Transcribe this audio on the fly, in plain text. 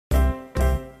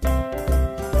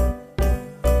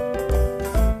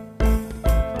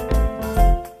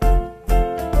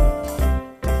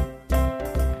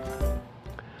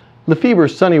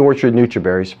Lafeber Sunny Orchard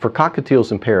Nutri-Berries for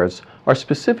cockatiels and parrots are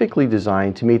specifically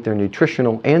designed to meet their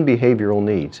nutritional and behavioral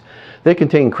needs. They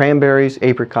contain cranberries,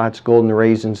 apricots, golden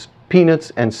raisins,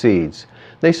 peanuts, and seeds.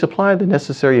 They supply the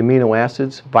necessary amino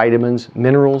acids, vitamins,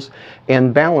 minerals,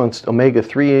 and balanced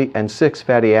omega-3 and 6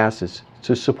 fatty acids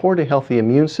to support a healthy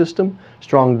immune system,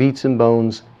 strong beats and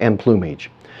bones, and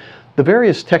plumage. The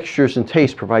various textures and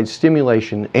tastes provide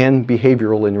stimulation and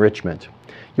behavioral enrichment.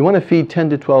 You want to feed 10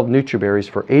 to 12 Nutri-Berries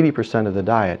for 80% of the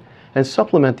diet and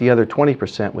supplement the other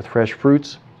 20% with fresh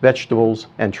fruits, vegetables,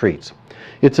 and treats.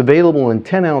 It's available in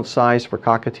 10-ounce size for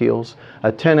cockatiels,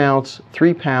 a 10-ounce,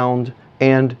 3-pound,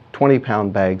 and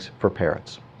 20-pound bags for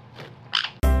parrots.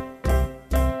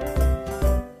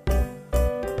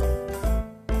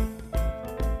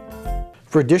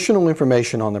 For additional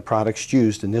information on the products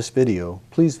used in this video,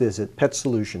 please visit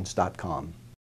PetSolutions.com.